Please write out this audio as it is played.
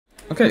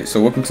Okay,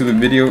 so welcome to the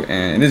video,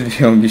 and in this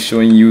video I'm going to be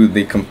showing you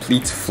the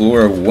complete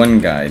floor 1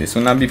 guide. This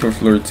will not be for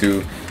floor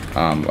 2.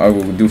 I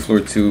will do floor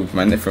 2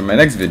 for my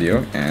next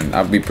video, and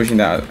I'll be pushing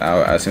that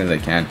out as soon as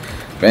I can.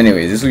 But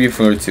anyways, this will be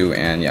floor 2,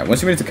 and yeah,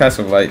 once you make it to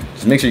Castle of Light,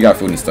 just make sure you got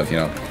food and stuff, you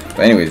know. But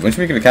anyways, once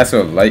you make it to Castle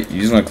of Light, you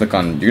just want to click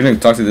on, you're going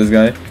to talk to this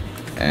guy,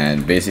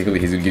 and basically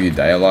he's going to give you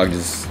dialogue.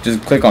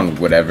 Just click on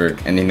whatever,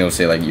 and then he'll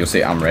say, like, you'll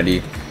say I'm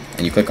ready.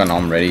 And you click on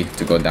I'm ready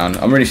to go down.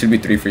 I'm ready should be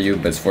 3 for you,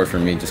 but it's 4 for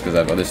me just because I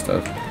have other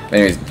stuff. But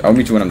anyways, I'll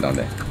meet you when I'm down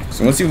there.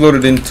 So once you've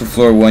loaded into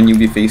floor 1, you'll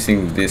be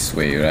facing this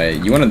way,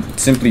 right? You want to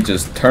simply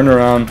just turn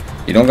around.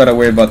 You don't gotta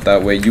worry about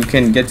that way. You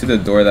can get to the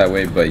door that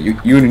way, but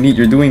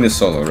you're doing this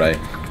solo, right?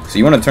 So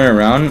you want to turn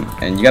around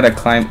and you gotta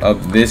climb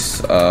up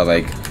this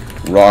like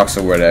rocks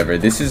or whatever.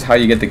 This is how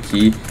you get the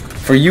key.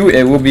 For you,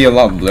 it will be a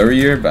lot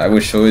blurrier, but I will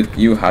show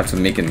you how to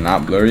make it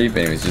not blurry. But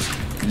anyways, just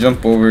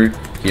jump over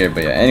here.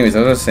 But yeah, anyways,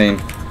 as I was saying.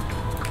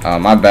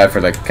 My bad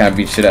for like kind of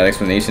being shit at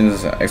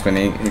explanations.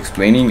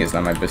 Explaining is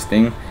not my best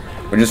thing,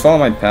 but just follow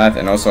my path.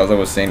 And also, as I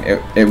was saying,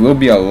 it will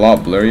be a lot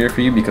blurrier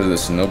for you because of the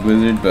snow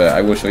blizzard, but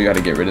I will show you how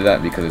to get rid of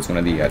that because it's one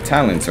of the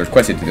talents or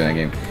quests you have to do in that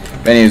game.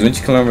 But anyways, once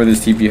you come over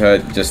this TP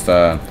hut, just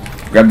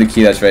grab the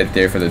key that's right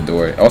there for the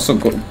door. Also,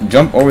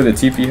 jump over the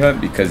TP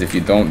hut because if you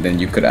don't, then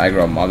you could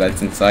aggro a mob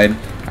that's inside.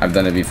 I've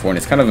done it before, and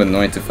it's kind of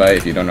annoying to fight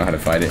if you don't know how to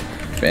fight it.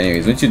 But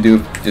anyways, once you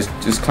do,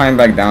 just climb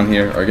back down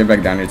here or get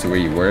back down here to where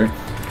you were.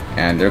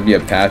 And there'll be a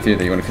path here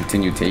that you want to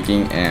continue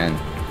taking,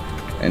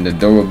 and the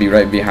door will be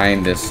right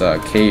behind this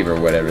cave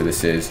or whatever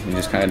this is. You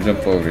just kind of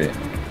jump over it.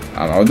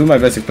 I'll do my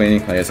best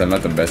explaining. Like I said, I'm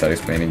not the best at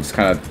explaining. Just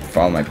kind of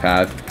follow my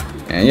path.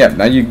 And yeah,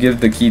 now you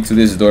give the key to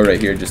this door right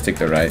here. Just take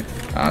the right.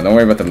 Don't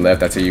worry about the left.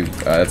 That's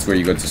where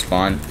you go to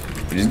spawn.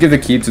 You just give the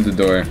key to the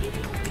door,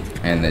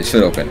 and it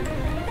should open,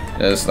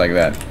 just like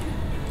that.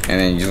 And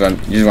then you just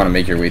want to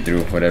make your way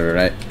through whatever,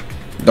 right?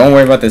 Don't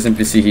worry about this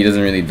NPC. He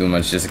doesn't really do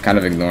much. Just kind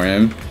of ignore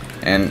him.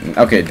 And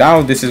okay,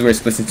 now this is where it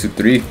splits into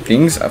 3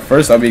 things.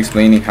 First, I'll be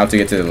explaining how to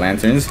get to the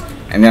lanterns,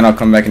 and then I'll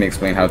come back and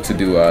explain how to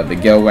do the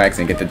gale wax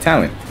and get the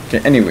talent. Okay,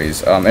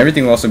 anyways,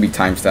 everything will also be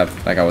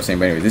timestamped, like I was saying.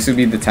 But anyway, this will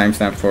be the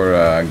timestamp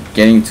for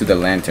getting to the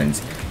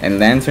lanterns. And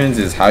lanterns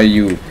is how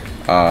you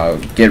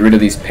get rid of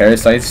these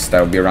parasites that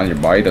will be around your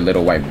body, the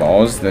little white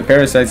balls. The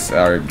parasites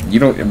are,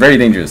 very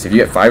dangerous. If you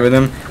get 5 of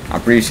them,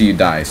 I'm pretty sure you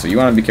die. So you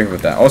want to be careful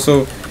with that.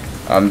 Also,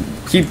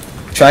 keep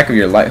track of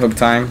your light hook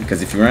time,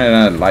 because if you run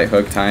out of light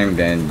hook time,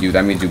 then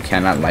that means you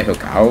cannot light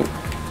hook out.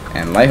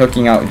 And light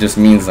hooking out just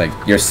means like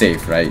you're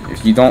safe, right?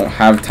 If you don't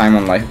have time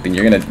on light hook, then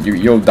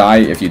you'll die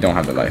if you don't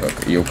have the light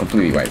hook. You'll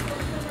completely wipe.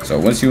 So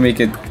once you make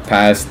it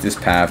past this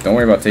path, don't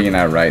worry about taking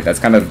that right. That's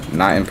kind of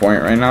not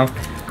important right now.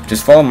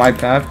 Just follow my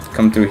path,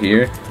 come through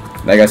here.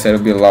 Like I said,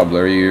 it'll be a lot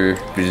blurrier,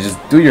 but just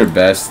do your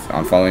best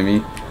on following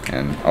me.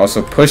 And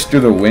also push through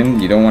the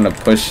wind. You don't want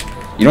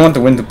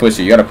the wind to push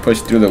you. You gotta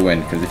push through the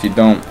wind, because if you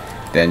don't,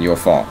 then you'll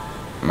fall.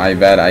 My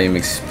bad, I am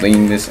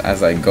explaining this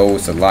as I go.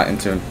 It's a lot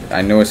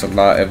I know it's a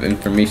lot of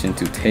information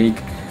to take,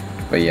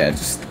 but yeah,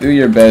 just do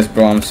your best,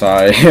 bro. I'm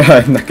sorry.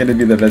 I'm not gonna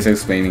be the best at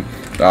explaining,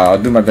 but I'll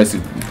do my best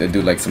to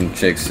do like some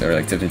tricks or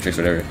like tips and tricks,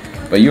 whatever.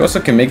 But you also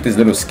can make this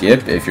little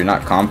skip if you're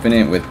not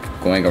confident with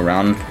going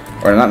around,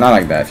 or not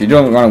like that. If you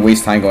don't want to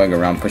waste time going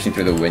around pushing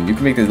through the wind, you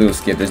can make this little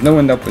skip. There's no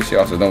wind that'll push you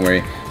off, so don't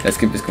worry. That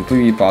skip is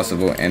completely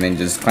possible. And then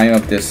just climb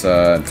up this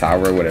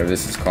tower, whatever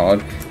this is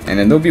called. And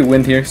then there'll be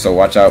wind here, so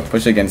watch out.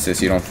 Push against this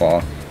so you don't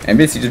fall. And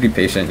basically just be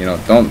patient.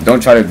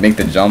 Don't try to make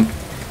the jump,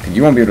 because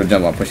you won't be able to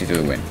jump while pushing through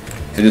the wind.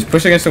 So just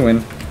push against the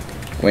wind,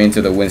 wait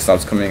until the wind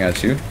stops coming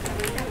at you,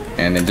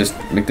 and then just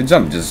make the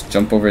jump. Just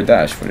jump over a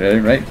dash,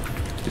 right?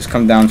 Just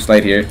come down,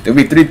 slide here. There'll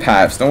be 3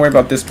 paths. Don't worry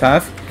about this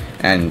path.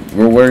 And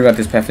we'll worry about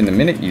this path in a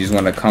minute. You just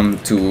want to come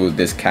to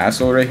this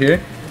castle right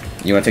here.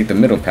 You want to take the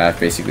middle path,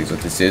 basically is what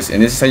this is.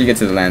 And this is how you get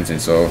to the lantern.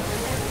 So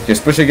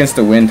just push against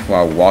the wind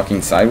while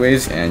walking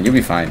sideways, and you'll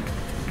be fine.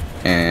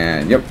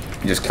 And yep,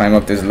 just climb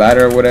up this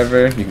ladder or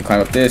whatever. You can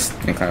climb up this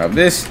and climb up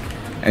this,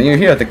 and you're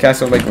here at the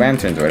castle like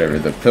lanterns or whatever,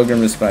 the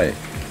pilgrim respite.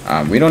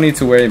 We don't need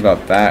to worry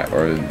about that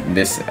or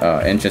this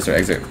entrance or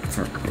exit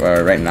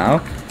right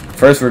now.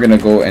 First, we're gonna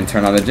go and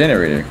turn on the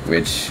generator,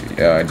 which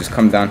just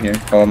come down here,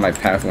 follow my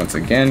path once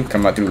again,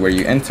 come out through where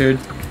you entered,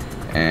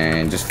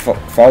 and just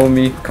follow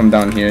me, come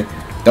down here.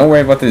 Don't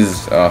worry about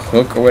this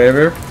hook or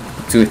whatever.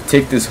 To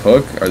take this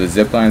hook or the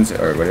zip lines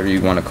or whatever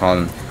you want to call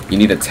them, you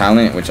need a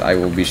talent, which I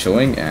will be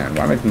showing. And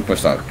why am I being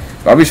pushed out?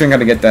 But I'll be showing how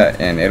to get that,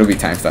 and it'll be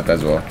time stopped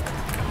as well.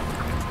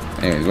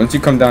 Anyways, once you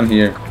come down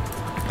here,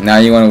 now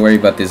you want to worry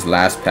about this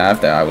last path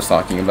that I was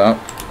talking about,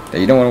 that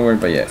you don't want to worry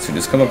about yet. So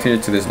just come up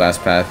here to this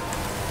last path.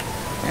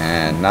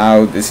 And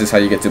now this is how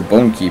you get to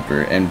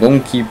Bonekeeper, and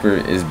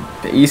Bonekeeper is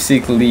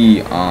basically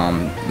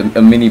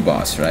a mini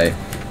boss, right?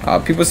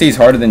 People say he's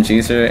harder than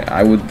Chaser.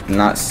 I would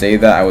not say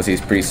that. I would say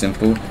he's pretty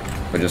simple,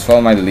 but just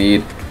follow my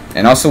lead.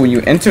 And also, when you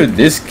enter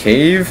this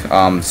cave,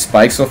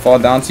 spikes will fall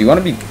down, so you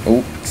want to be,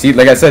 see,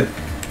 like I said,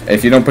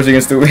 if you don't push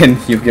against the wind,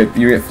 you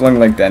get flung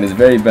like that, and it's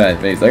very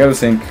bad. Like I was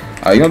saying,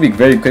 you want to be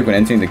very quick when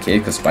entering the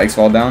cave because spikes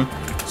fall down.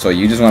 So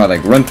you just want to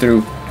like run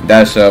through,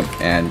 dash up,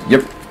 and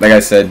yep, like I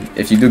said,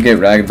 if you do get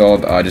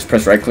ragdolled, just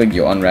press right click,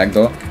 you'll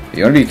unragdoll.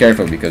 You want to be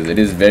careful because it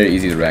is very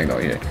easy to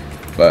ragdoll here.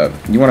 But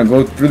you want to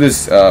go through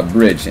this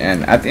bridge,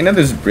 and at the end of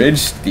this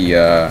bridge,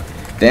 the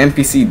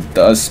NPC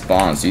does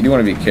spawn, so you do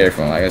want to be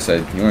careful. Like I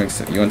said, you want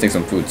to take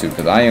some food too,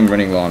 because I am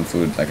running low on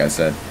food, like I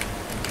said.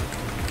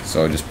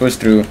 So just push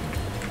through,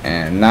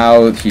 and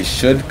now he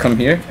should come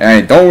here.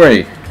 Alright, don't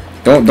worry,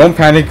 don't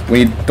panic.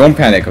 Don't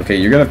panic. Okay,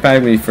 you're gonna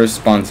panic when he first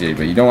spawns here,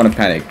 but you don't want to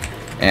panic.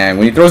 And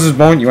when he throws his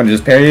bone, you want to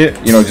just parry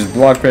it. You know, just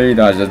block, parry,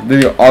 dodge. That's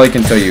literally all I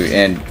can tell you.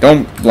 And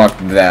don't block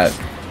that.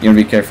 You want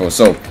to be careful.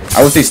 So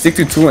I would say stick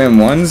to 2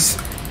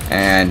 M1s,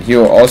 and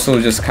he'll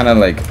also just kind of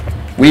like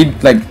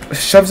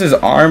shoves his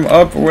arm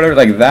up or whatever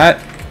like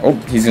that. Oh,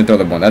 he's gonna throw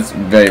the bone. That's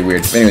very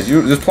weird. But anyways,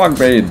 you just block,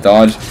 parry,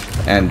 dodge,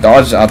 and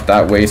dodge out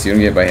that way so you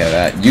don't get by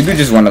that. You do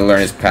just want to learn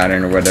his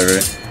pattern or whatever.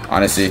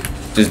 Honestly,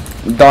 just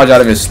dodge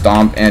out of his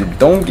stomp and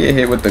don't get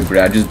hit with the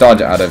grab. Just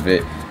dodge out of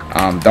it.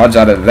 Dodge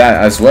out of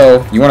that as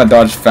well. You want to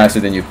dodge faster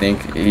than you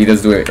think. He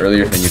does do it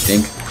earlier than you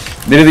think.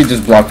 Literally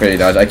just block, parry,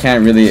 dodge. I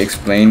can't really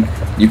explain.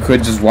 You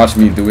could just watch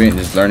me do it and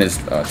just learn his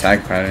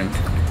attack pattern.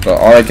 But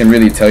all I can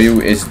really tell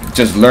you is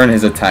just learn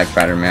his attack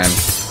pattern, man.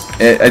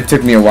 It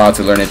took me a while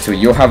to learn it too.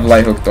 You'll have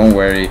light hook, don't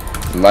worry.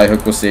 Light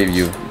hook will save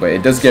you. But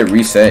it does get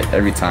reset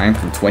every time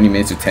from 20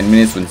 minutes to 10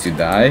 minutes once you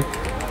die.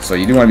 So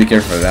you do want to be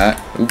careful of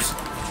that. Oops.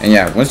 And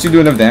yeah, once you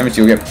do enough damage,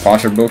 you'll get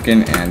posture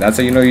broken, and that's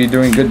how you know you're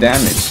doing good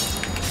damage.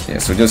 Yeah,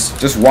 so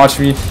just watch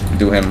me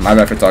do him. My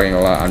bad for talking a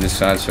lot. I'm just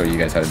trying to show you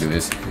guys how to do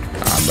this.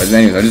 But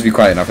anyways, I'll just be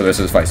quiet now for the rest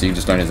of this fight so you can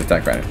just learn his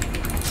attack pattern.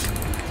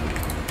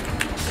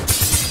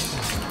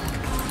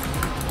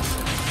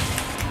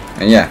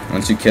 And yeah,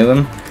 once you kill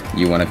him,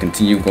 you want to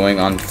continue going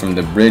on from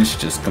the bridge,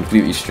 just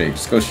completely straight.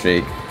 Just go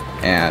straight.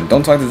 And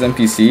don't talk to this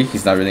NPC.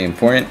 He's not really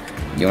important.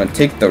 You want to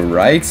take the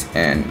right,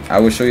 and I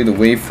will show you the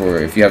way for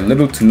if you have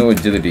little to no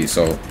agility.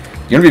 So you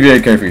want to be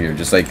very careful here.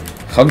 Just like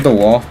hug the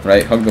wall,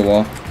 right? Hug the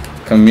wall.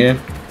 Come here.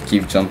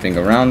 Keep jumping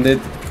around it,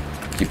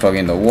 keep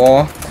hugging the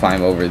wall,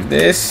 climb over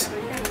this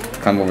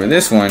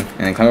one, and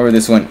then climb over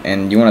this one,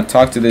 and you want to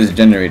talk to this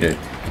generator.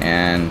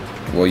 And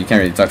well, you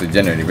can't really talk to the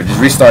generator, but just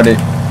restart it.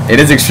 It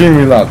is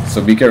extremely loud,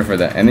 so be careful for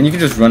that. And then you can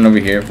just run over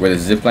here where the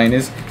zip line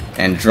is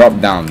and drop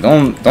down.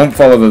 Don't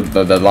follow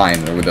the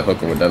line or with the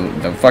hook or with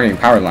the fucking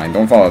power line.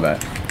 Don't follow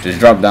that. Just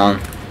drop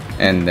down,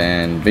 and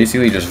then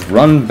basically just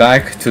run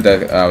back to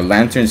the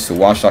lanterns to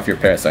wash off your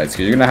parasites,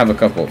 because you're gonna have a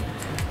couple.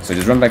 So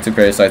just run back to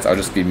parasites. I'll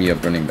just speed me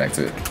up running back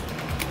to it.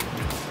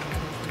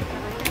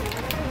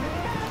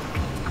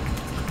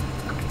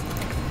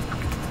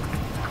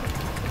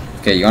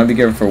 Okay, you want to be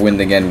careful for wind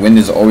again. Wind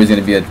is always going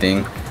to be a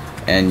thing.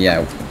 And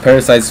yeah,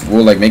 parasites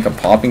will like make a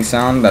popping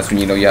sound. That's when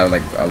you know you have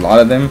like a lot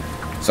of them.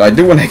 So I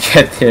do want to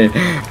get there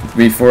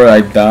before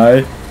I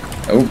die.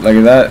 Oh, look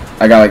at that.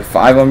 I got like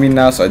 5 on me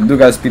now, so I do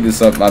gotta speed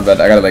this up. My bad.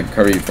 I gotta like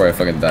hurry before I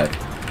fucking die.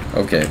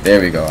 Okay, there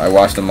we go. I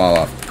washed them all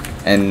off.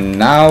 And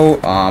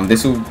now,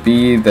 this will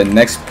be the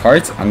next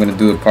part. I'm gonna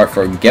do the part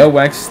for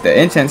Wax, the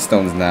Enchant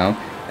Stones now,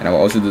 and I will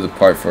also do the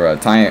part for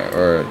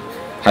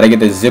how to get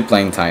the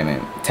zipline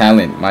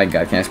talent. My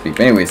God, can't speak.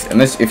 But anyways,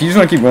 if you just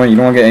want to keep going, you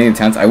don't want to get any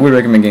talents, I would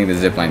recommend getting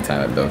the zipline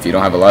talent though. If you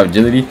don't have a lot of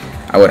agility,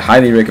 I would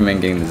highly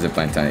recommend getting the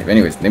zipline talent. But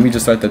anyways, let me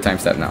just start the time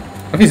step now.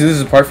 Okay, so this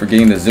is the part for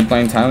getting the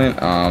zipline talent.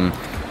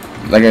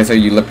 Like I said,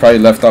 you probably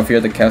left off here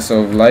at the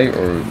Castle of Light,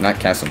 or not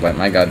Castle of Light.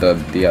 My God,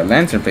 the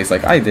lantern place,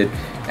 like I did.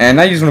 And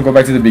now you just want to go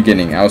back to the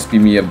beginning. I'll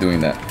speed me up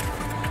doing that.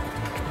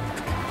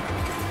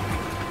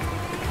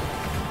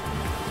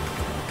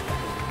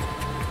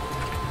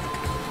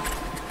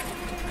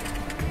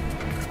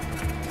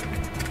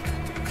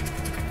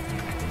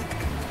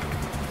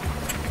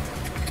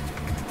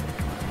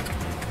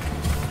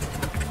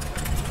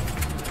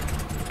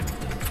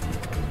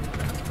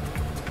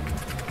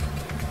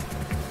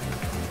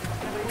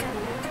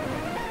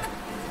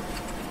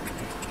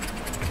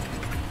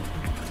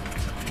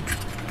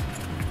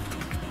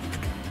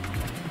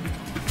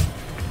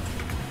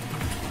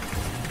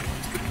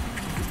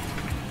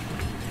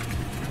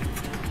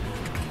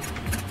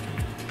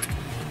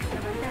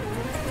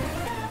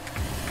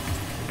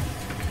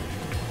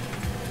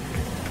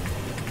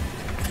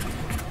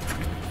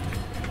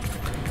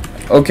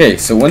 Okay,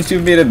 so once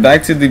you've made it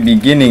back to the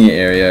beginning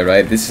area,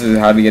 right, this is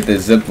how to get the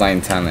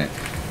zipline talent.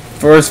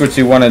 First, what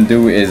you want to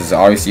do is,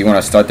 obviously, you want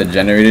to start the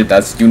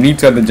generator. You need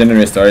to have the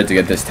generator started to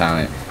get this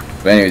talent.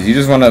 But anyways, you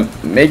just want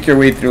to make your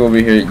way through over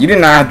here. You did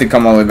not have to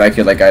come all the way back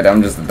here like I did.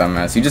 I'm just a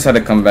dumbass. You just had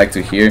to come back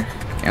to here.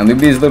 And there'll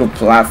be this little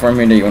platform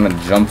here that you want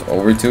to jump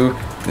over to.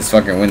 This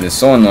fucking wind is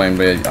so annoying,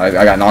 but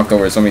I got knocked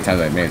over so many times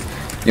I missed.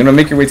 You want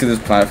to make your way to this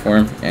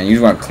platform, and you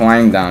just want to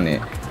climb down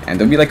it. And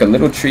there'll be like a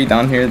little tree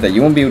down here that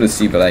you won't be able to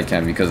see, but I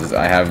can because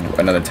I have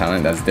another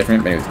talent that's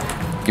different. But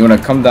anyways, you want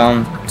to come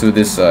down to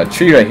this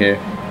tree right here,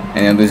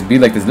 and then there's be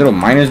like this little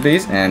miner's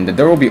base, and the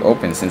door will be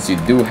open since you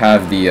do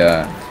have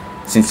the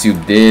since you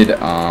did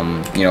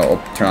you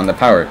know, turn on the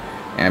power.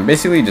 And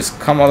basically just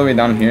come all the way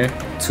down here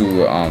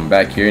to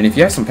back here, and if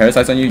you have some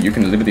parasites on you, you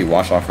can literally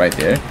wash off right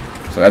there.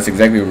 So that's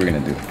exactly what we're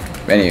gonna do.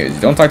 But anyways,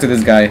 don't talk to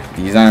this guy.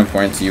 He's not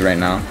important to you right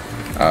now.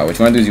 what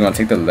you want to do is you want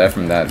to take the left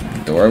from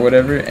that door or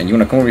whatever, and you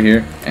want to come over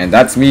here, and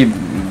that's me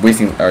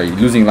wasting or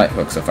losing light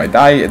hook. So if I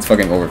die, it's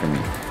fucking over for me.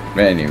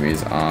 But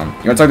anyways, you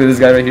want to talk to this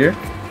guy right here.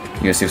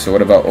 You say, so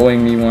what about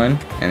owing me one?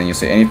 And then you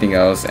say anything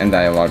else, end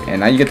dialogue,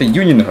 and now you get the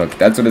union hook.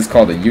 That's what it's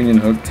called, the union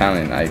hook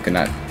talent. I could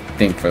not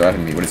think for the life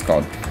of me what it's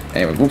called.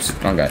 Anyway, whoops,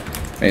 wrong guy.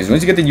 Anyways,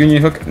 once you get the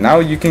union hook, now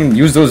you can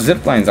use those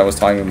zip lines I was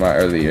talking about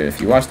earlier.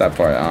 If you watched that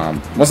part,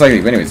 most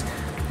likely. But anyways,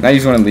 now you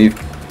just want to leave,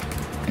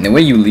 and the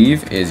way you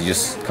leave is you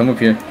just come up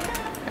here,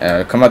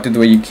 come out through the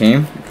way you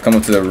came, come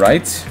up to the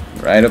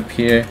right up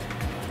here,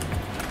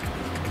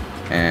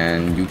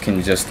 and you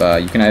can just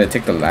you can either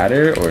take the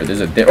ladder or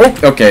there's a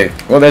oh, okay,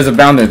 well there's a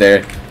bounder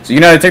there, so you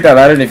can either take that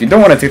ladder, and if you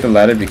don't want to take the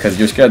ladder because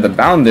you're scared of the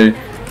bounder,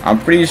 I'm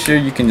pretty sure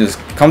you can just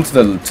come to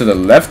the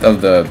left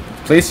of the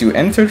place you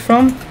entered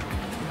from,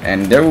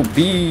 and there will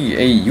be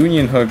a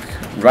union hook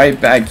right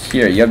back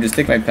here. Yep, just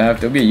take my path,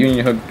 there'll be a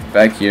union hook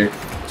back here.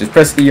 Just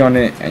press E on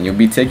it and you'll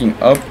be taking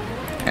up,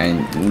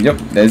 and yep,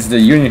 there's the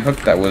union hook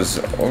that was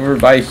over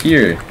by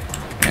here.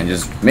 And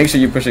just make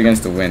sure you push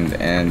against the wind,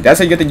 and that's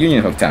how you get the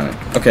union hook talent.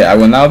 Okay, I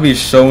will now be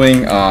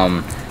showing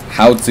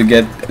how to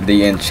get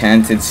the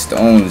enchanted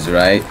stones,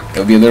 right?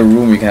 There'll be a little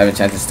room where you can have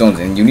enchanted stones,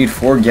 and you need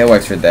 4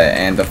 Gelwax for that.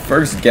 And the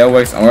first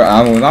Gelwax, or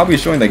I will now be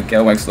showing the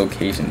Gelwax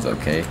locations,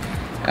 okay?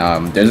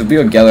 There's a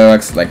big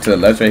Gelwax like to the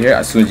left right here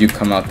as soon as you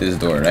come out this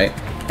door, right?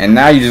 And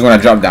now you just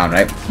want to drop down,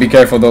 right? Be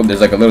careful though,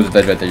 there's like a little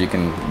ledge right there you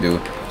can do.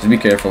 Just be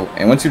careful.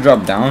 And once you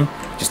drop down,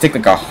 just take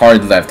like a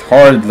hard left,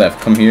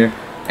 come here.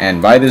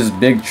 And by this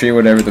big tree or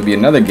whatever, there'll be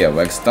another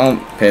Gelwax.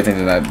 Don't pay attention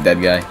to that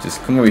dead guy.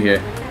 Just come over here.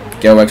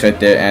 Gelwax right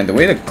there. And the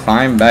way to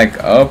climb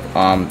back up,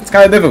 it's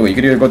kind of difficult. You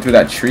could either go through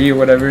that tree or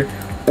whatever.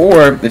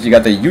 Or if you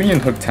got the union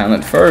hook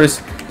talent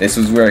first, this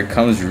is where it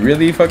comes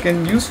really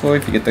fucking useful.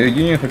 If you get the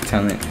union hook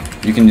talent,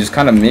 you can just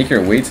kind of make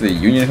your way to the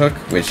union hook,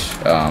 which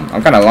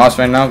I'm kind of lost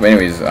right now. But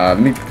anyways, let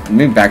me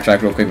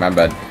backtrack real quick. My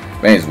bad.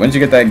 But anyways, once you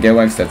get that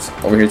Gelwax that's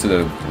over here to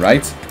the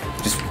right,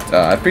 just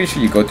I'm pretty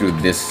sure you go through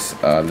this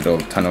little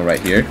tunnel right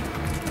here.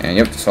 And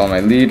yep, just follow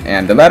my lead,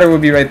 and the ladder will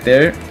be right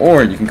there,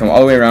 or you can come all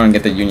the way around and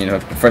get the union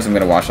hook. But first I'm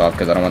gonna wash off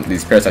because I don't want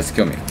these parasites to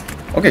kill me.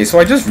 Okay, so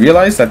I just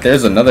realized that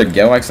there's another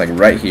Gelwax like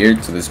right here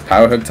to this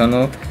power hook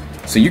tunnel.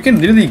 So you can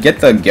literally get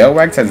the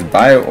Gelwax that's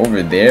by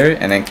over there,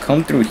 and then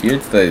come through here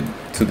to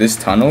this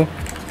tunnel,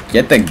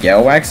 get the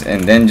Gelwax,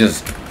 and then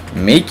just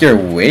make your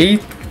way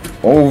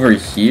over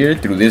here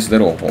through this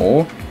little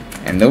hole.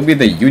 And there'll be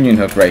the union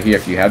hook right here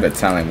if you have that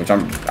talent, which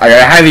I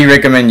highly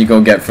recommend you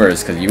go get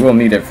first because you will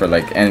need it for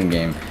like end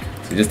game.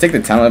 So just take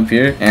the talent up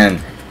here, and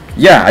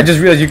yeah, I just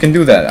realized you can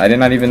do that. I did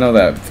not even know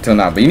that till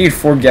now. But you need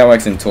 4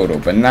 Gelwax in total.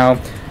 But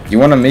now you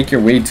want to make your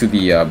way to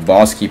the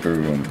Bonekeeper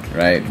room,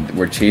 right?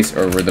 Where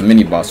where the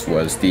mini boss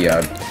was.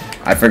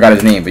 I forgot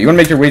his name, but you want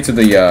to make your way to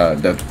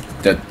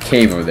the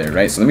cave over there,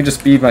 right? So let me just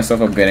speed myself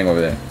up getting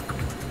over there.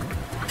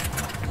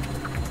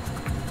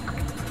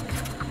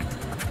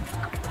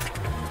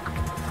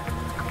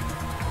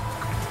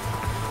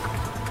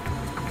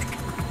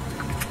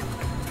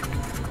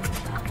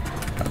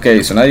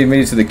 Okay, so now you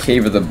made it to the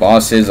cave of the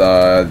bosses.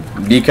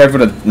 Be careful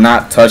to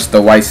not touch the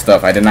white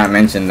stuff. I did not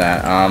mention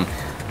that.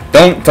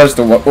 Don't touch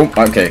the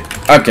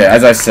okay,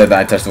 as I said that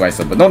I touched the white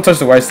stuff, but don't touch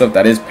the white stuff.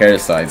 That is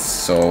parasites,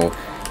 so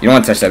you don't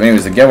want to touch that. But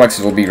anyways, the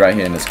Gelwaxes will be right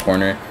here in this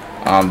corner.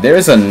 There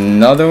is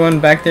another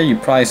one back there. You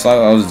probably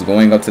saw I was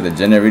going up to the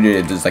generator.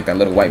 It's just like that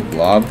little white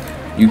blob.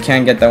 You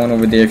can get that one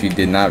over there if you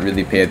did not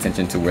really pay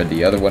attention to where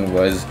the other one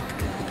was.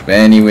 But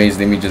anyways,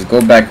 let me just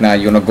go back now.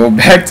 You wanna go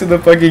back to the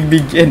fucking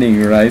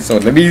beginning, right? So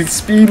let me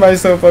speed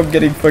myself up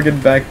getting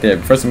fucking back there.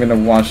 First I'm gonna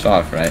wash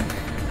off, right?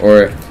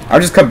 Or I'll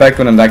just come back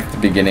when I'm back at the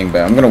beginning,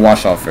 but I'm gonna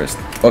wash off first.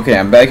 Okay,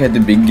 I'm back at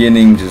the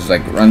beginning. Just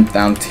like run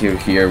down to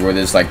here where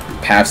there's like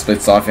path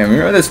splits off. And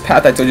remember this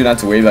path I told you not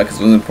to worry about because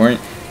it wasn't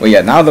important? Well,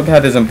 yeah, now the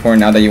path is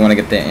important now that you want to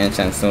get the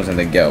Enchant Stones and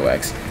the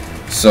Gelwax.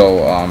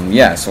 So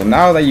yeah, so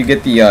now that you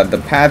get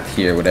the path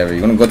here, whatever,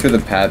 you want to go through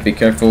the path. Be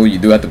careful, you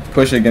do have to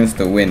push against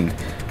the wind.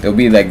 There'll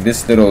be like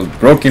this little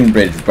broken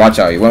bridge. Watch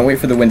out, you want to wait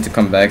for the wind to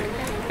come back,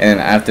 and then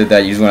after that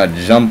you just want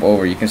to jump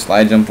over. You can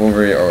slide jump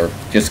over it, or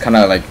just kind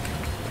of like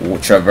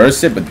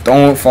traverse it, but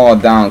don't fall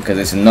down because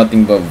it's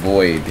nothing but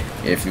void.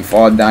 If you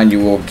fall down, you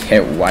will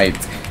get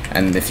wiped,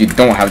 and if you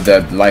don't have the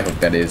light hook,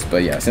 that is.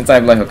 But yeah, since I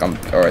have light hook,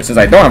 since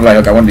I don't have light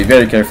hook, I want to be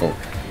very careful.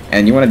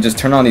 And you want to just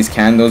turn on these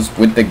candles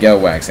with the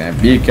Gelwax, and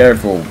be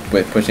careful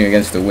with pushing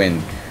against the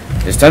wind.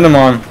 Just turn them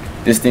on,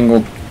 this thing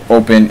will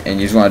open, and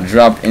you just want to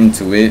drop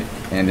into it.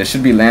 And there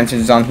should be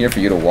lanterns on here for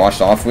you to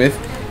wash off with.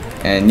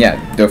 And yeah,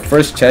 the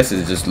first chest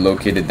is just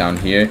located down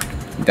here,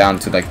 down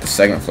to like the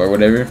 2nd floor,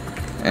 whatever.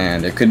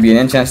 And there could be an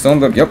enchant stone,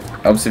 but yep,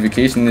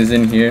 obsidification is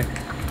in here.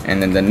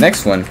 And then the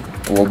next one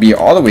will be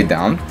all the way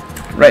down,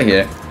 right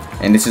here.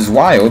 And this is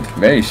wild,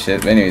 very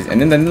shit. But anyways, and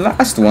then the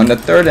last one, the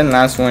 3rd and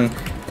last one,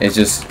 is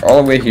just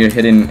all the way here,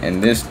 hidden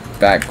in this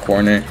back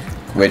corner,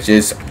 which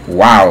is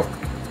wow.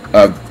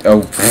 I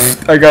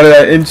got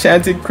an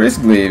enchanted Chris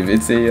glaive.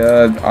 It's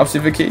a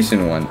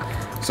obsidification one.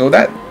 So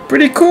that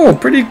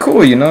pretty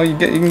cool. You know, you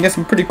can get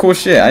some pretty cool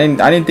shit. I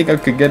didn't think I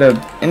could get a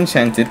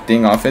enchanted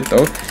thing off it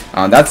though.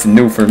 That's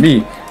new for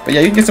me. But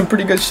yeah, you can get some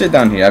pretty good shit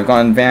down here. I've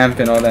gone vamp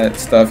and all that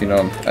stuff. You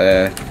know,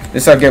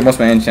 this is how I get most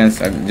of my enchants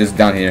just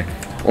down here.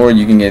 Or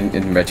you can get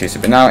in red chaser.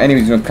 But now,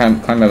 anyways, you know, climb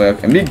back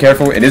up and be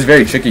careful. It is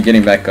very tricky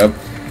getting back up.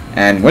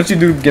 And once you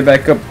do get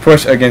back up,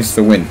 push against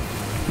the wind.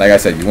 Like I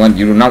said,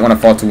 you do not want to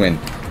fall to wind.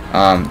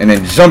 And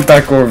then jump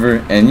back over,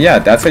 and yeah,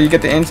 that's how you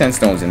get the Enchant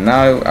Stones. And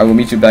now I will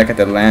meet you back at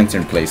the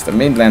lantern place, the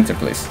main lantern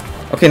place.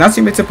 Okay, now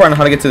to the part on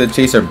how to get to the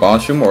chaser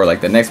boss room, or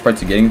like the next part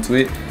to getting to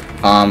it.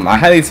 I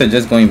highly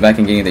suggest going back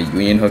and getting the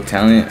Union Hook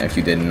talent. If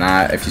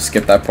you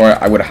skipped that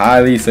part, I would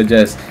highly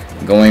suggest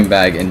going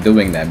back and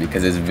doing that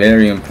because it's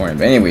very important.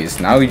 But anyways,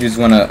 now you just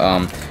want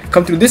to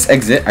come through this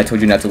exit I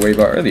told you not to worry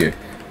about earlier.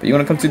 But you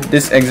want to come through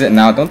this exit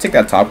now. Don't take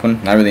that top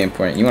one, not really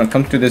important. You want to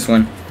come through this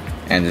one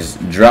and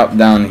just drop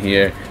down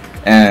here.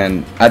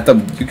 And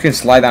you can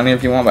slide down here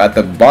if you want, but at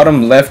the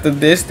bottom left of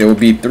this there will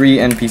be 3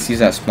 NPCs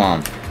that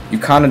spawn. You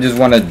kind of just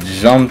want to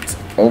jump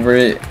over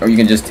it, or you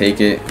can just take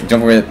it,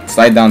 jump over it,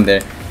 slide down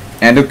there,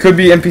 and there could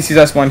be NPCs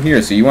that spawn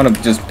here, so you want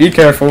to just be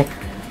careful.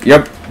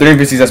 Yep, 3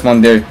 NPCs that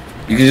spawn there.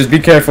 You can just be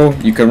careful.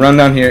 You can run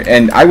down here,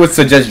 and I would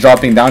suggest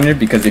dropping down here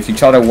because if you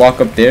try to walk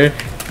up there,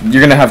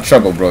 you're gonna have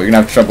trouble, bro. You're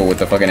gonna have trouble with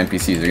the fucking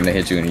NPCs. They're gonna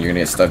hit you and you're gonna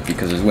get stuck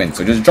because there's wind.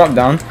 So just drop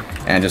down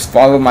and just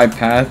follow my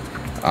path.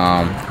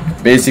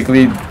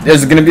 Basically,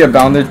 there's gonna be a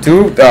bounder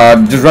too.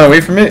 Just run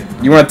away from it.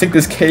 You want to take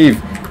this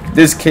cave.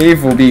 This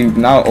cave will be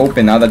now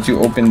open now that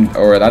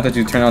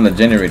you turn on the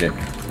generator.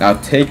 Now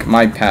take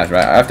my path.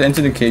 Right after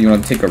entering the cave, you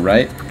want to take a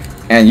right,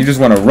 and you just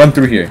want to run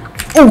through here.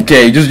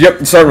 Okay, just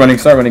start running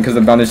because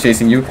the bounder's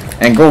chasing you,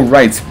 and go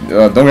right.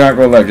 Don't not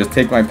go left. Just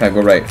take my path.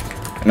 Go right.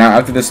 Now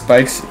after the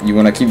spikes, you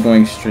want to keep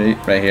going straight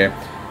right here.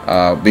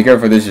 Be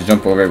careful for this. Just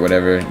jump over it.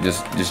 Whatever.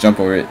 Just jump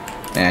over it.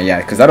 And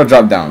yeah, because that'll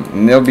drop down,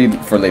 and it'll be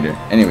for later.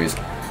 Anyways,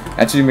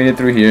 after you made it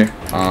through here,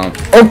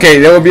 okay,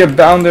 there will be a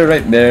bounder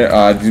right there.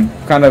 You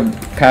kind of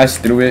pass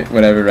through it.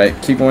 Whatever. Right.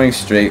 Keep going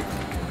straight.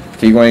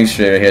 Keep going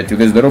straight right here to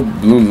this little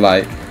blue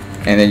light.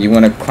 And then you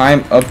want to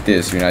climb up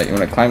this, right? You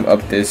want to climb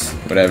up this,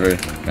 whatever,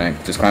 right?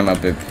 Just climb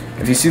up it.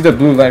 If you see the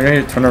blue light right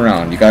here, turn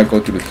around. You gotta go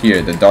through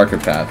here, the darker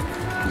path.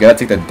 You gotta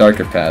take the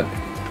darker path.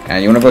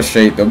 And you want to go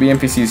straight. There'll be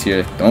NPCs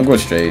here. Don't go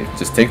straight.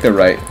 Just take the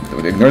right.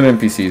 Ignore the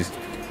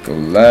NPCs. Go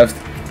left.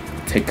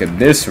 Take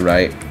this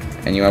right.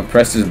 And you want to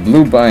press this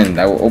blue button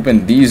that will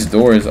open these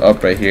doors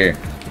up right here.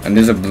 And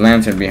there's a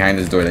lantern behind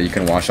this door that you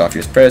can wash off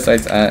your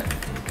parasites at.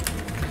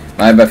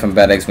 My bad from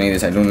bad explaining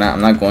this. I'm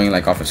not going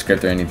like off of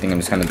script or anything. I'm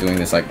just kind of doing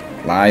this like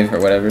live or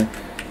whatever.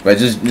 But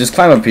just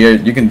climb up here.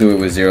 You can do it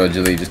with 0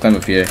 agility. Just climb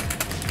up here,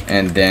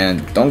 and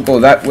then don't go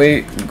that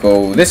way.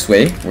 Go this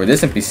way where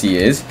this NPC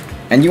is,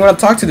 and you want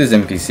to talk to this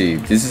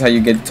NPC. This is how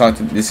you get to talk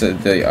to this.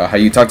 How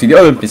you talk to the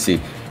other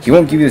NPC. He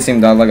won't give you the same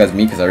dialogue as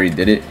me because I already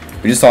did it.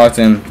 We just talk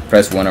to him.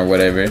 Press 1 or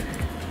whatever,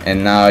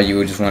 and now you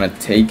would just want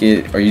to take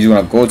it, or you just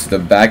want to go to the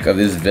back of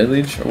this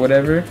village or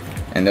whatever.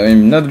 And there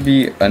will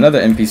be another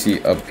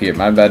NPC up here.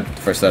 My bad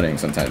for stuttering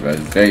sometimes, but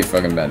it's very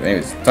fucking bad. But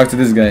anyways, talk to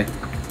this guy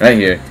right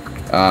here.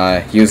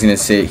 He was gonna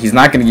say he's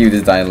not gonna give you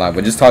this dialogue,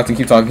 but just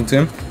keep talking to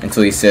him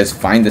until he says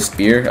find the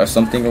spear or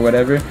something or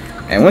whatever.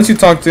 And once you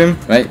talk to him,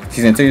 right,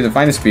 he's gonna tell you to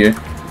find the spear.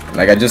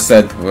 Like I just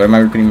said, what am I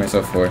repeating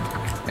myself for?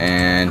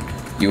 And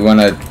you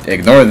wanna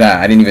ignore that.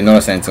 I didn't even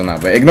notice that until now,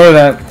 but ignore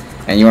that.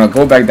 And you wanna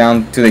go back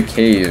down to the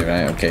cave,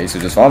 right? Okay, so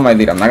just follow my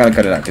lead. I'm not gonna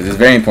cut it out because it's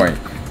very important.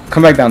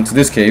 Come back down to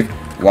this cave.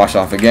 Wash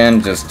off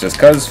again, just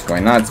cause, why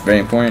not? It's very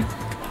important.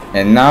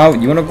 And now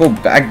you want to go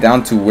back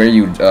down to where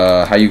you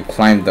how you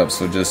climbed up.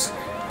 So just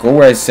go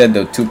where I said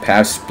the 2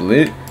 paths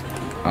split.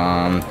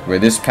 Where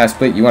this path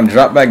split, you want to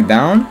drop back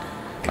down.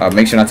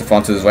 Make sure not to fall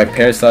into this white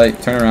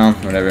parasite. Turn around,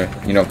 whatever,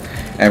 you know,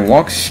 and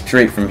walk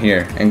straight from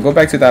here and go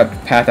back to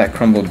that path that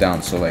crumbled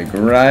down. So like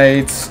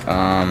right, if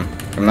I'm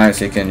not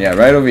mistaken, yeah,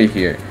 right over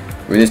here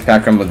where this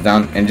path crumbled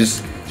down, and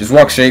just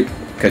walk straight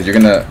because you're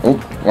gonna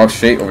walk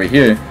straight over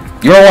here.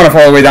 You don't want to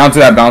fall all the way down to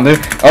that bounder.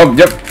 Oh,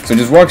 yep. So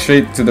just walk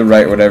straight to the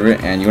right, whatever,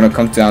 and you want to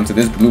come down to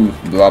this blue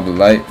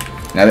light.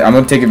 Now I'm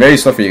gonna take it very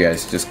slow for you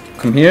guys. Just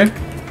come here,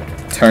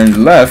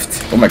 turn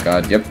left. Oh my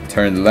God, yep.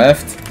 Turn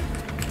left,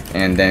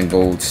 and then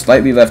go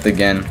slightly left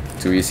again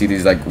till you see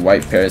these like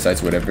white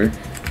parasites, whatever.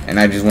 And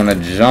I just want to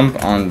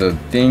jump on the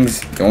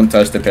things. Don't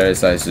touch the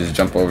parasites. Just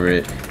jump over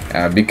it.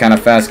 Be kind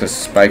of fast because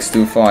spikes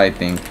do fall, I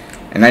think.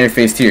 And now you're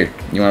faced here.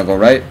 You want to go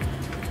right.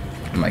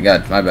 Oh my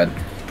God, my bad.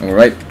 Go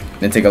right.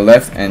 Then take a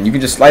left, and you can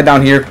just slide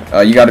down here.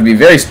 You got to be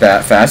very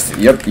fast.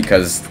 Yep,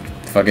 because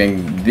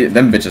fucking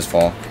them bitches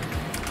fall.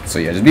 So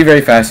yeah, just be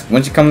very fast.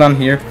 Once you come down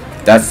here,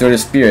 that's where the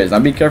spear is. Now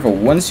be careful.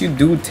 Once you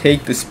do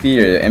take the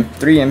spear,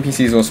 3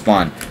 NPCs will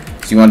spawn.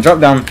 So you want to drop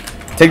down,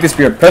 take the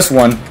spear, press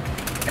 1,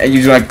 and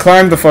you just want to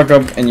climb the fuck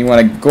up, and you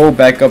want to go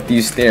back up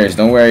these stairs.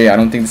 Don't worry, I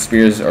don't think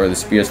the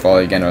spears fall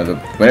again, or the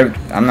whatever.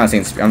 I'm not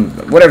saying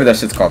whatever that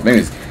shit's called.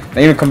 Anyways,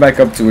 then you come back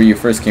up to where you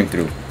first came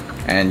through,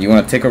 and you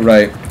want to take a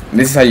right.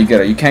 This is how you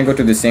get it. You can't go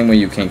through the same way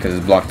you came because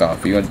it's blocked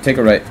off. You want to take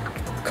a right,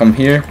 come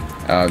here,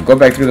 Go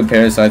back through the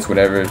parasites,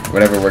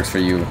 whatever works for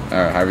you,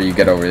 or however you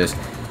get over this.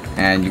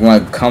 And you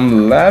want to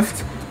come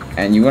left,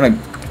 and you want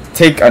to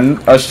take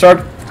a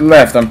sharp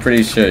left. I'm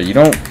pretty sure. You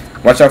don't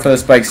watch out for the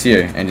spikes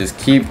here, and just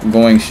keep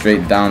going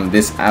straight down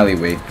this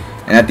alleyway.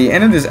 And at the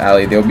end of this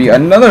alley, there'll be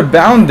another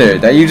bounder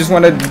that you just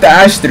want to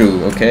dash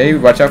through. Okay,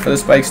 watch out for the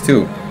spikes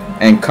too,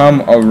 and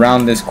come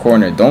around this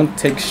corner. Don't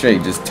take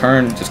straight. Just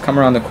turn. Just come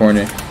around the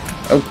corner.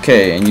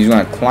 Okay, and you just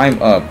want to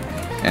climb up.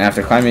 And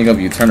after climbing up,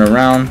 you turn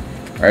around.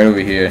 Right over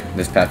here,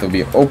 this path will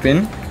be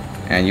open,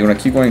 and you want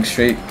to keep going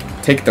straight.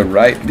 Take the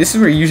right. This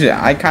is where usually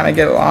I kind of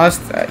get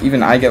lost.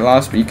 Even I get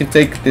lost, but you can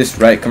take this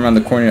right, come around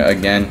the corner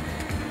again,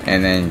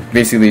 and then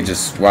basically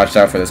just watch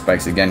out for the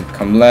spikes again.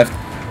 Come left,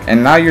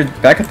 and now you're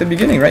back at the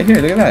beginning right here.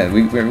 Look at that.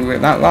 We're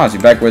not lost.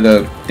 You're back where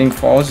the thing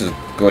falls. Just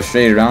go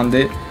straight around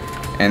it,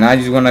 and now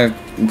you just want to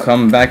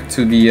come back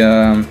to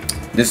the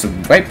this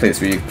white place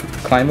where you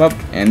climb up,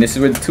 and this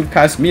is where the two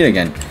paths meet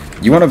again.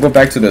 You want to go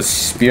back to the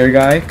spear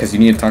guy because you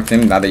need to talk to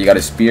him. Now that you got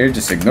a spear,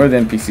 just ignore the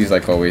NPCs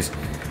like always.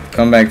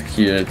 Come back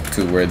here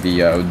to where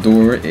the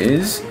door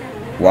is.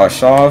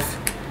 Wash off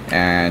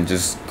and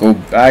just go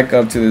back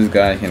up to this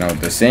guy. You know,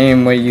 the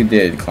same way you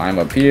did. Climb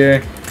up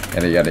here.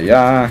 Yada yada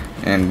yada.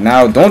 And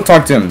now don't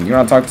talk to him. You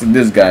want to talk to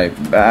this guy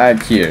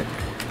back here.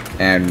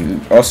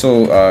 And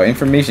also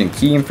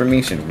key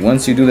information.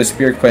 Once you do the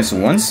spear quest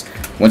once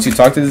you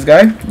talk to this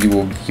guy, he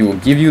will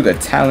give you the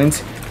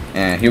talent.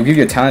 And he'll give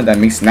you a talent that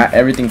makes not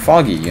everything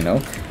foggy, you know.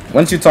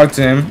 Once you talk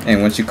to him,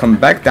 and once you come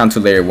back down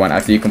to layer 1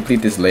 after you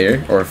complete this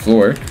layer or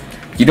floor,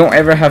 you don't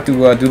ever have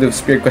to do the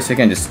spirit quest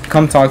again. Just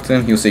come talk to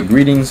him. He'll say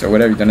greetings or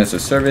whatever you've done as a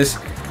service,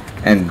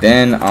 and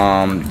then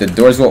the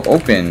doors will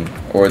open,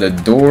 or the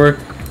door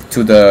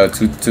to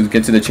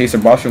get to the chaser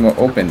boss room will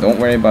open. Don't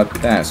worry about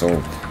that.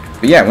 So,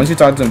 but yeah, once you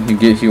talk to him,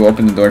 he'll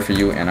open the door for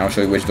you, and I'll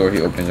show you which door he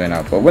opens right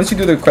now. But once you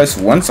do the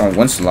quest once on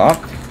one slot,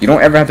 you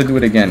don't ever have to do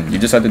it again. You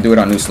just have to do it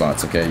on new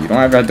slots, okay? You don't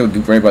ever have to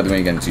worry about doing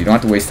it again, so you don't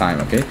have to waste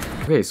time, okay?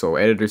 Okay, so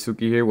Editor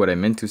Tsuki here. What I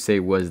meant to say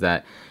was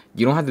that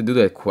you don't have to do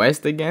the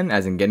quest again,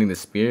 as in getting the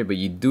spear, but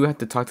you do have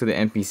to talk to the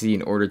NPC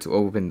in order to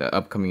open the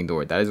upcoming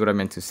door. That is what I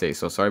meant to say.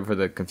 So sorry for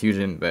the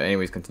confusion, but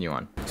anyways, continue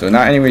on. So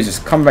now, anyways,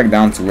 just come back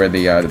down to where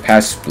the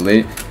path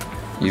split.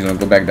 You're gonna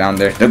go back down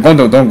there. Don't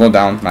go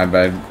down. My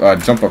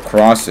bad. Jump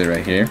across it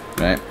right here.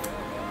 Right.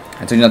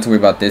 I told you not to worry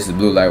about this. The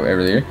blue light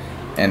earlier.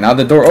 And now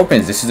the door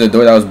opens. This is the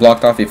door that was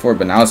blocked off before,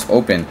 but now it's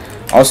open.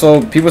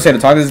 Also, people say to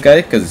talk to this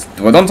guy because,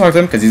 well, don't talk to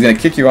him because he's gonna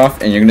kick you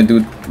off and you're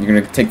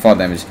gonna take fall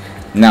damage.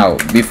 Now,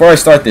 before I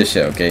start this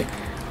shit, okay,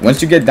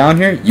 once you get down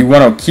here, you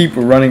wanna keep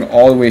running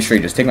all the way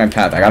straight. Just take my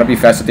path. I gotta be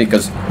fast with it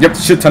because yep,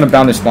 shit ton of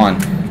bounders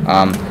spawn.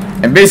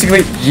 And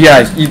basically, you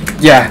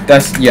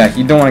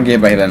don't wanna get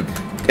hit by them.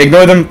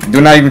 Ignore them.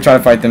 Do not even try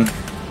to fight them.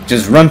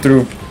 Just run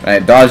through.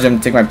 Right, dodge them.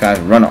 Take my path.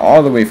 Run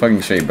all the way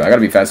fucking straight, bro. I gotta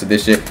be fast with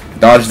this shit.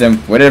 Dodge them.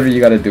 Whatever you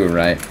gotta do,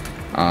 right?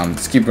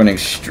 Just keep running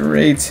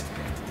straight,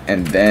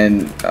 and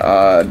then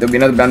there'll be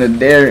another bounder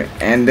there,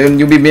 and then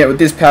you'll be met with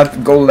this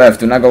path. Go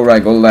left. Do not go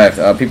right. Go left.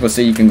 People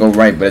say you can go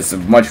right, but it's a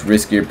much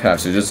riskier path.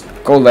 So just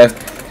go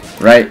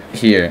left, right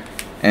here,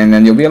 and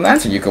then you'll be a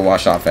lantern you can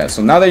wash off at.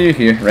 So now that you're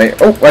here, right?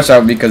 Oh, watch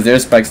out because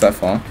there's spikes that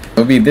fall.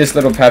 There'll be this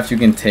little path you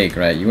can take,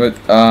 right?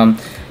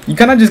 You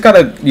kind of just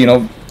gotta, you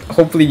know,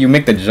 hopefully you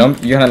make the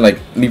jump. You kind of like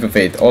leap of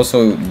faith.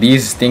 Also,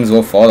 these things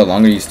will fall the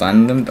longer you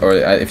stand on them, or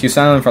if you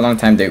stand on them for a long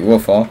time, they will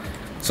fall.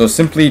 So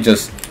simply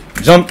just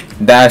jump,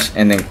 dash,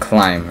 and then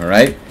climb.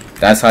 Right?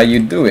 That's how you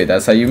do it.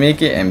 That's how you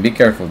make it. And be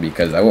careful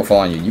because I will fall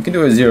on you. You can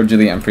do a 0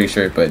 agility, I'm pretty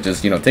sure, but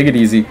just, you know, take it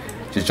easy.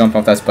 Just jump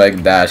off that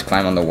spike, dash,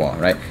 climb on the wall.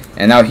 Right?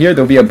 And now here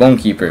there'll be a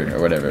Bonekeeper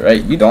or whatever.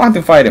 Right? You don't have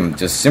to fight him.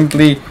 Just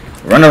simply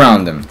run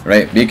around them.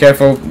 Right? Be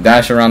careful.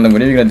 Dash around them.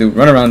 Whatever you're gonna do,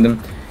 run around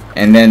them.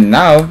 And then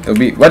now there'll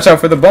be, watch out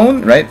for the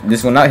bone, right?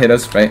 This will not hit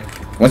us, right?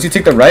 Once you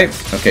take the right,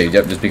 okay,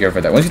 yep, just be careful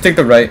for that. Once you take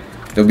the right,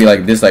 there'll be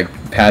like this like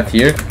path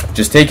here.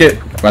 Just take it,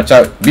 watch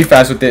out, be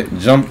fast with it,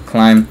 jump,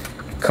 climb,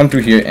 come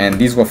through here, and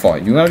these will fall.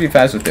 You want to be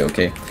fast with it,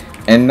 okay?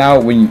 And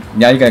now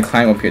now you're gonna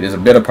climb up here. There's a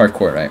bit of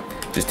parkour, right?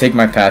 Just take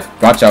my path,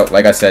 watch out,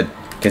 like I said,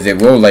 because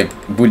it will like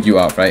boot you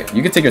off, right?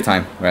 You can take your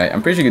time, right?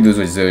 I'm pretty sure you can do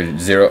this with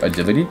zero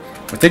agility,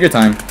 but take your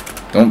time.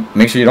 Don't,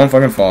 make sure you don't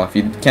fucking fall. If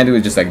you can't do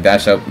it, just like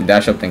dash up,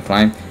 then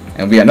climb.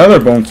 And we another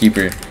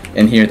Bonekeeper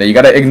in here that you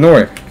gotta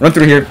ignore. Run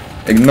through here,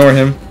 ignore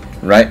him,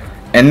 right?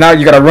 And now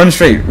you gotta run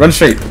straight,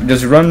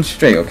 just run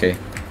straight, okay?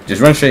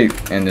 Just run straight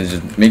and then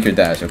just make your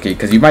dash, okay?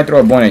 Because you might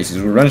throw a bone at you,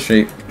 so run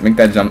straight, make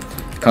that jump,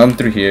 come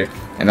through here,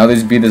 and now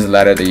there's be this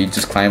ladder that you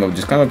just climb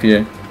up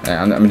here.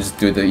 I'm gonna just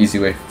do it the easy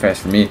way,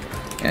 fast for me,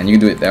 and you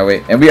can do it that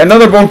way. And we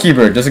another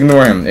Bonekeeper, just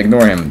ignore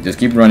him, just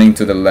keep running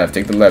to the left,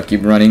 take the left,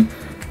 keep running,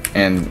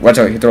 and watch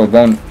out, he throw a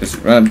bone, just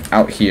run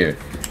out here.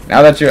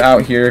 Now that you're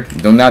out here,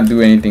 do not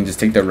do anything. Just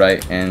take the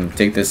right and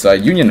take this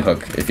union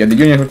hook. If you have the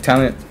union hook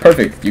talent,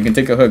 perfect. You can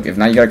take a hook. If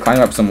not, you gotta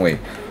climb up some way.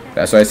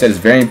 That's why I said it's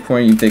very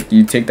important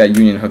you take that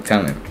union hook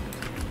talent.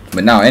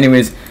 But now,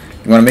 anyways,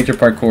 you want to make your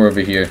parkour over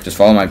here. Just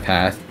follow my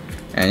path,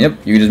 and yep,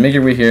 you can just make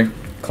your way here,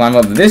 climb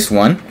up this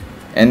one,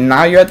 and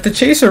now you're at the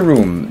chaser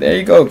room. There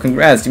you go.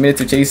 Congrats, you made it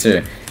to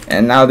chaser.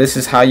 And now this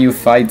is how you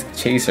fight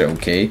Chaser,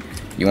 okay?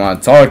 You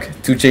want to talk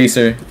to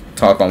Chaser,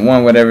 talk on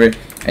one, whatever,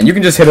 and you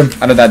can just hit him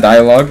out of that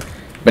dialogue.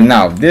 But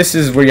now, this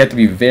is where you have to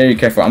be very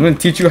careful. I'm going to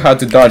teach you how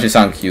to dodge his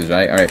sound cues,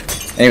 right?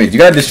 Alright, anyways, you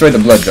got to destroy the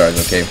blood jars,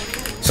 okay?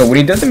 So when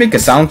he doesn't make a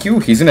sound cue,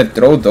 he's going to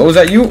throw those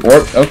at you,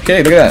 or,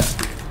 okay, look at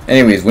that.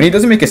 Anyways, when he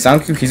doesn't make a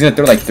sound cue, he's going to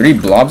throw like 3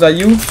 blobs at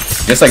you,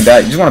 just like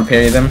that. You just want to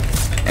parry them.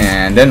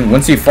 And then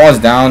once he falls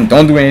down,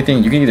 don't do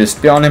anything. You can either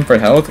spit on him for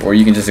health, or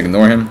you can just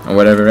ignore him, or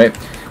whatever, right?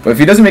 But if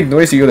he doesn't make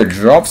noise, he either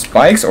drop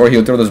spikes, or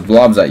he'll throw those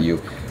blobs at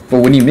you. But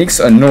when he makes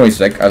a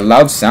noise, like a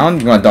loud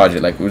sound, you want to dodge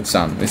it. Like, what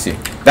sound? Let's see.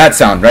 That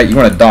sound, right? You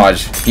want to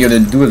dodge. He'll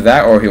either do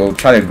that, or he'll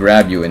try to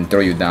grab you and throw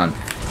you down.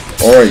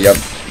 Or, yep,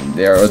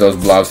 there are those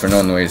blobs for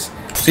no noise.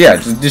 So yeah,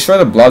 just destroy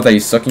the blobs that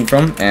he's sucking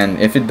from. And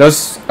if it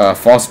does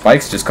fall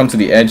spikes, just come to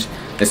the edge.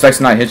 The spikes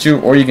will not hit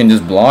you, or you can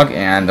just block,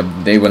 and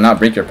they will not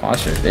break your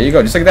posture. There you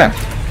go, just like that.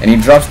 And he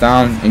drops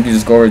down, and you can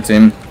just go over to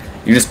him.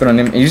 You just spit on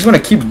him, and you just want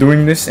to keep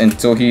doing this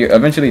until he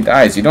eventually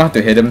dies. You don't have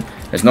to hit him.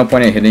 There's no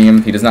point in hitting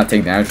him. He does not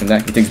take damage from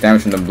that. He takes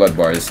damage from the blood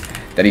bars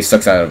that he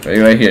sucks out of.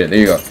 Right here. There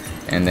you go.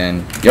 And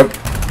then, yep,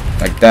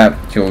 like that.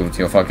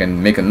 He'll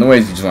fucking make a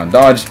noise. You just want to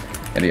dodge.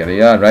 Yada yada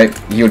yada. Right?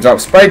 He'll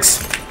drop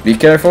spikes. Be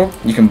careful.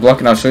 You can block,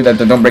 and I'll show you that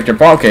they don't break your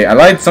paw. Okay, I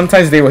lied.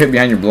 Sometimes they will hit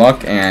behind your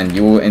block, and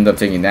you will end up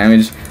taking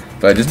damage.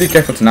 But just be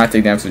careful to not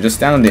take damage. So just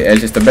stand on the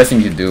edge. It's the best thing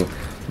you can do.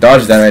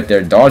 Dodge that right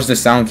there. Dodge the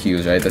sound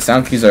cues, right? The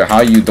sound cues are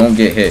how you don't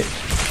get hit.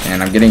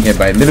 And I'm getting hit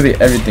by literally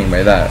everything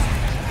by that.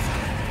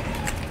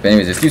 But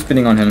anyways, just keep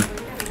spitting on him.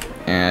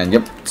 And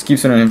yep, just keep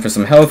spitting on him for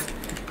some health.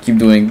 Keep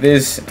doing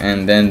this.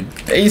 And then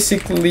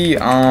basically,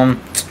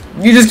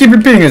 you just keep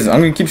repeating this.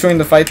 I'm going to keep showing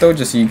the fight though,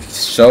 just so you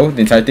show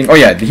the entire thing. Oh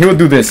yeah, he will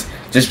do this.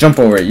 Just jump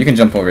over it. You can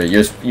jump over it.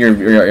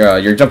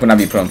 Your jump will not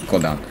be put on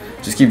cooldown.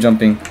 Just keep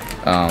jumping.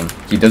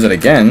 He does it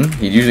again.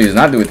 He usually does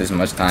not do it this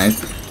much time.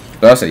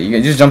 But also, you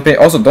can just jump in.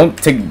 Also, don't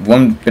take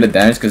one bit of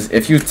damage, because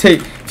if you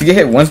get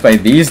hit once by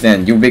these,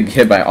 then you'll be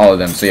hit by all of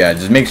them. So yeah,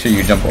 just make sure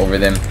you jump over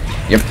them.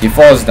 Yep, he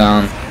falls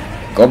down.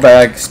 Go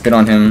back, spit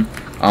on him.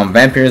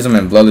 Vampirism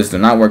and Bloodless do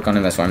not work on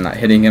him. That's why I'm not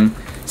hitting him.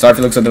 Sorry if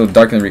it looks a little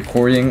dark in the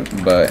recording,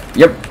 but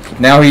yep.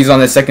 Now he's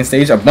on the second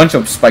stage. A bunch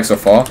of spikes will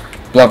fall.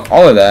 Block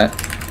all of that.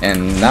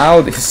 And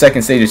now his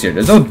second stage is here.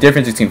 There's no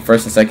difference between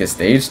first and second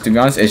stage, to be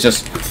honest. It's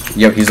just,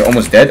 yep, he's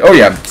almost dead. Oh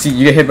yeah, see,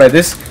 you get hit by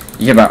this,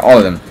 you get hit by all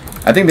of them.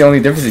 I think the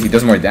only difference is he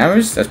does more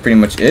damage. That's pretty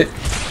much it.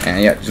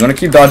 And yeah, just want to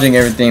keep dodging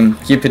everything.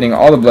 Keep hitting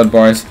all the blood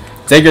bars.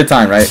 Take your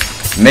time, right?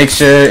 Make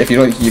sure if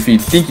you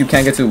think you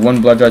can't get to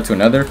one blood jar to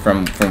another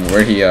from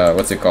where he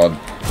what's it called?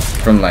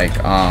 From like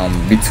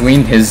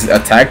between his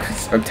attack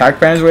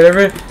patterns or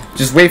whatever.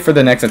 Just wait for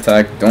the next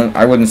attack.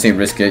 I wouldn't say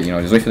risk it. You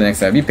know, just wait for the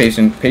next attack. Be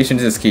patient.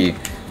 Patience is key.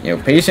 You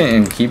know, patient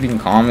and keeping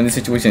calm in this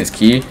situation is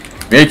key.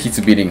 Very key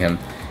to beating him.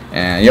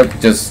 And yep,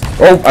 just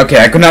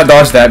okay. I could not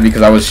dodge that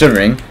because I was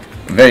shivering.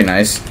 Very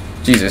nice.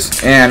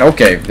 Jesus. And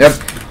okay, yep.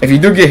 If you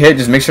do get hit,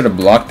 just make sure to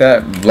block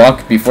that.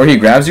 Block before he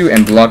grabs you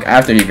and block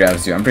after he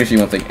grabs you. I'm pretty sure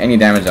you won't take any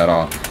damage at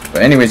all.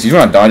 But anyways, you just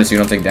want to dodge it so you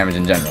don't take damage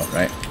in general,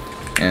 right?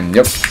 And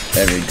yep,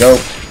 there we go.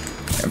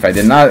 If I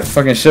did not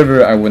fucking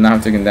shiver, I would not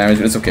have taken damage,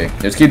 but it's okay.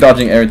 Just keep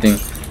dodging everything.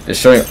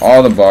 Just showing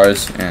all the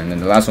bars, and then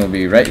the last one will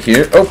be right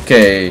here.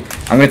 Okay,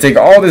 I'm gonna take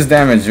all this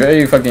damage.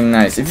 Very fucking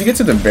nice. If you get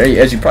to the very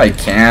edge, you probably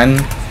can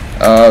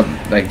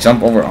like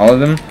jump over all of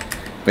them.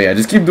 But yeah,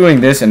 just keep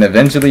doing this, and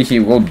eventually he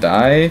will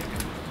die.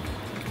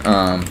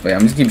 But yeah,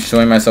 I'm just keep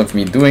showing myself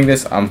me doing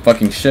this. I'm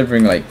fucking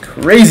shivering like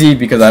crazy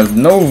because I have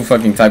no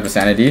fucking type of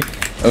sanity.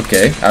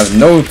 Okay, I have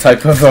no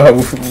type of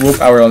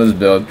willpower on this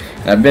build,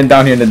 and I've been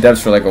down here in the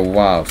depths for like a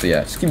while. So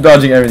yeah, just keep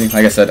dodging everything.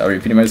 Like I said, I'm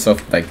repeating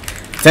myself like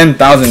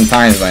 10,000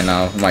 times by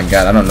now. Oh my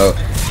god, I don't know.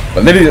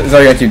 But literally, that's all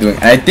you gotta keep doing.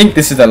 And I think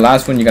this is the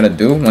last one you gotta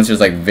do once there's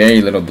like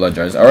very little blood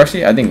jars. Or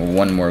actually, I think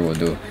one more will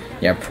do.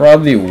 Yeah,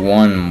 probably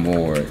one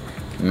more.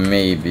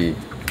 Maybe.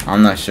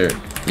 I'm not sure.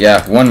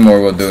 Yeah, one more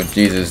will do.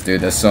 Jesus,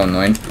 dude, that's so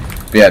annoying.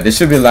 But yeah, this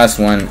should be the last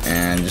one.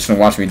 And just gonna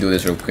watch me do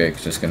this real quick.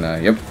 Just gonna,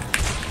 yep.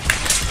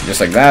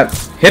 Just like that.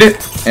 Hit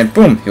it. And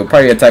boom. He'll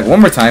probably attack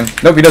one more time.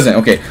 Nope, he doesn't.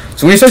 Okay.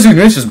 So when he starts doing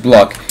this, just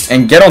block.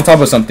 And get on top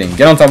of something.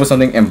 Get on top of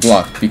something and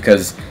block.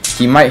 Because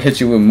he might hit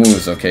you with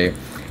moves, okay?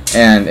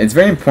 And it's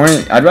very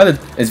important.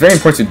 It's very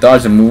important to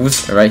dodge the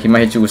moves, alright? He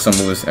might hit you with some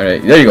moves.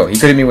 Alright, there you go. He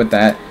could hit me with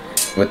that.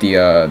 With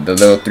the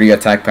little 3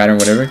 attack pattern,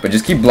 whatever. But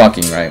just keep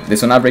blocking, right?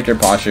 This will not break your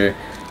posture.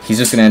 He's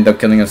just gonna end up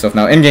killing himself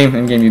now. In-game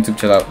YouTube,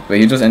 chill out. But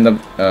he'll just end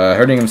up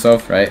hurting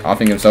himself, right?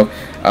 Offing himself.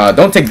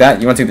 Don't take that.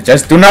 You want to take the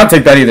chest? Do not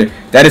take that either.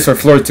 That is for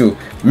floor 2.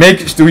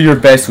 Do your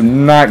best to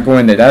not go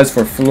in there. That is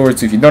for floor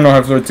 2. If you don't know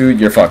how floor 2,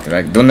 you're fucked,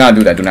 right? Do not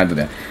do that. Do not do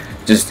that.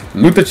 Just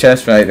loot the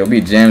chest, right? There'll be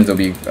gems. There'll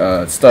be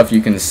stuff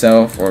you can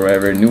sell or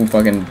whatever. New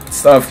fucking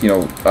stuff, you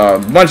know. A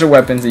bunch of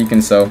weapons that you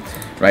can sell,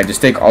 right?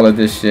 Just take all of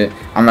this shit.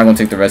 I'm not gonna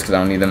take the rest because I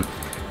don't need them.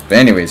 But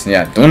anyways,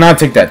 yeah. Do not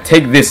take that.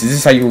 Take this. This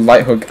is how you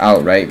light hook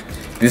out, right?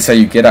 This is how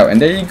you get out.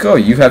 And there you go.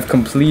 You have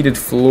completed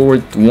floor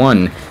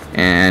 1.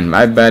 And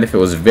my bad if it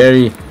was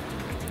very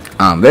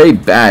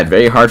bad.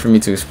 Very hard for me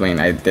to explain.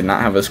 I did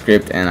not have a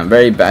script. And I'm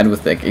very bad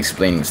with like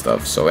explaining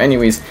stuff. So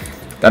anyways,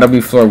 that'll be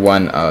floor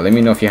 1. Let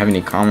me know if you have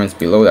any comments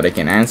below that I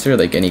can answer,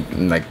 like any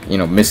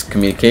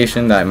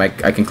miscommunication that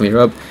I can clear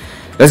up.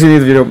 That's gonna be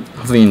the video.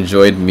 Hopefully you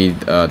enjoyed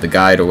the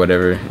guide or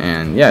whatever,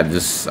 and yeah,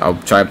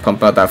 I'll try to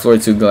pump out that floor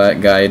 2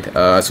 guide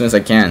as soon as I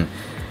can.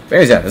 But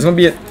anyways, yeah, that's gonna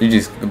be it.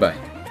 GG's, goodbye.